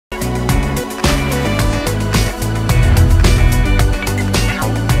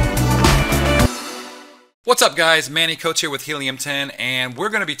What's up guys, Manny Coates here with Helium 10, and we're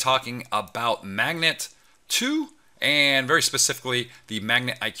going to be talking about Magnet 2 and very specifically the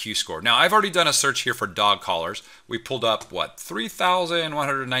Magnet IQ score. Now I've already done a search here for dog collars. We pulled up,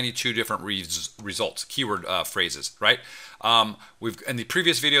 3,192 different results, keyword phrases, right? In the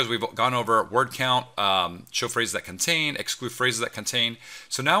previous videos, we've gone over word count, show phrases that contain, exclude phrases that contain.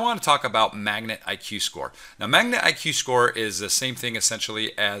 So now I want to talk about Magnet IQ score. Now Magnet IQ score is the same thing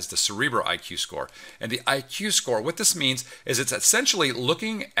essentially as the Cerebral IQ score. And the IQ score, what this means is it's essentially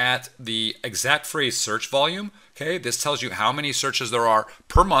looking at the exact phrase search volume. Okay, this tells you how many searches there are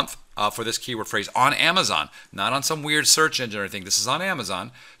per month for this keyword phrase on Amazon, not on some weird search engine or anything. This is on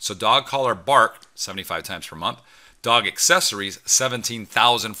Amazon. So dog collar bark 75 times per month. Dog accessories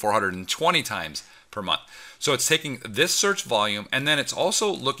 17,420 times per month. So it's taking this search volume and then it's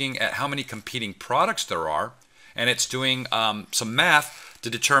also looking at how many competing products there are, and it's doing some math to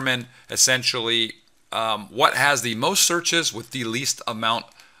determine essentially what has the most searches with the least amount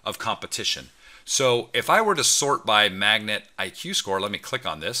of competition. So if I were to sort by Magnet IQ score, let me click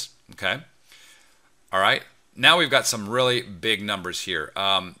on this, okay? All right, now we've got some really big numbers here.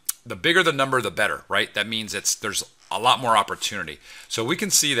 The bigger the number, the better, right? That means there's a lot more opportunity. So we can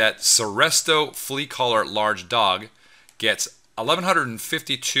see that Seresto Flea Collar Large Dog gets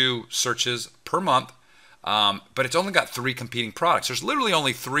 1,152 searches per month, but it's only got 3 competing products. There's literally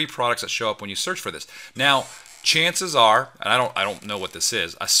only 3 products that show up when you search for this. Now, chances are, and I don't know what this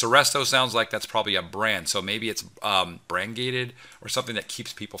is. A Seresto sounds like that's probably a brand, so maybe it's brand gated or something that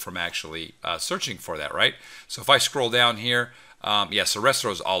keeps people from actually searching for that, right? So if I scroll down here, yeah,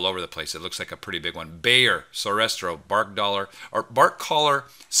 Seresto is all over the place. It looks like a pretty big one. Bayer, Seresto, bark collar,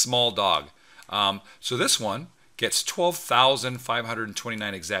 small dog. So this one gets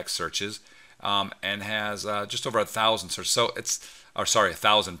 12,529 exact searches and has just over 1,000 searches. So it's, or sorry,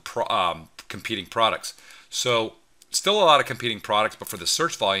 1,000 competing products. So still a lot of competing products, but for the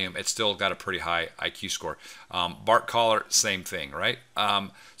search volume, it's still got a pretty high IQ score. Bark collar, same thing, right?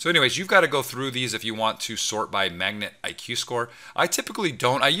 So anyways, you've got to go through these if you want to sort by Magnet IQ score. I typically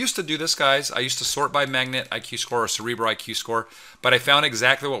don't. I used to do this, guys. I used to sort by Magnet IQ score or Cerebral IQ score, but I found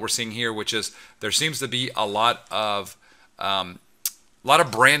exactly what we're seeing here, which is there seems to be a lot of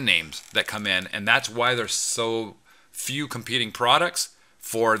brand names that come in, and that's why there's so few competing products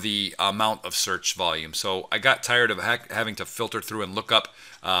for the amount of search volume. So I got tired of having to filter through and look up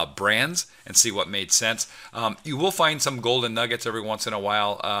brands and see what made sense. You will find some golden nuggets every once in a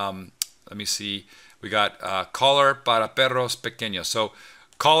while. Let me see. We got collar para perros pequeños. So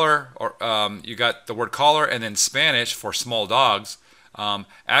collar, or you got the word collar, and then Spanish for small dogs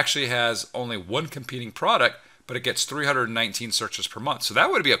actually has only 1 competing product, but it gets 319 searches per month. So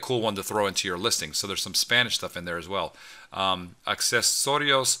that would be a cool one to throw into your listing. So there's some Spanish stuff in there as well.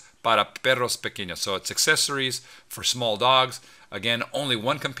 Accesorios para perros pequeños. So it's accessories for small dogs. Again, only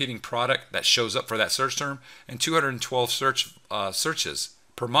 1 competing product that shows up for that search term, and 212 searches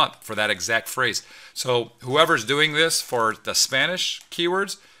per month for that exact phrase. So whoever's doing this for the Spanish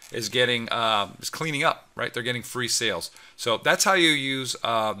keywords is getting is cleaning up, right? They're getting free sales. So that's how you use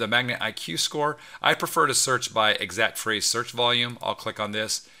the Magnet IQ score. I prefer to search by exact phrase search volume. I'll click on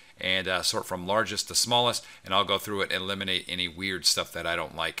this and sort from largest to smallest, and I'll go through it and eliminate any weird stuff that I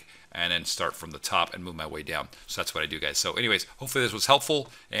don't like, and then start from the top and move my way down. So that's what I do, guys. So anyways, hopefully this was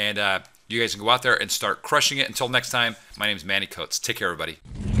helpful, and you guys can go out there and start crushing it. Until next time, my name is Manny Coates. Take care, everybody.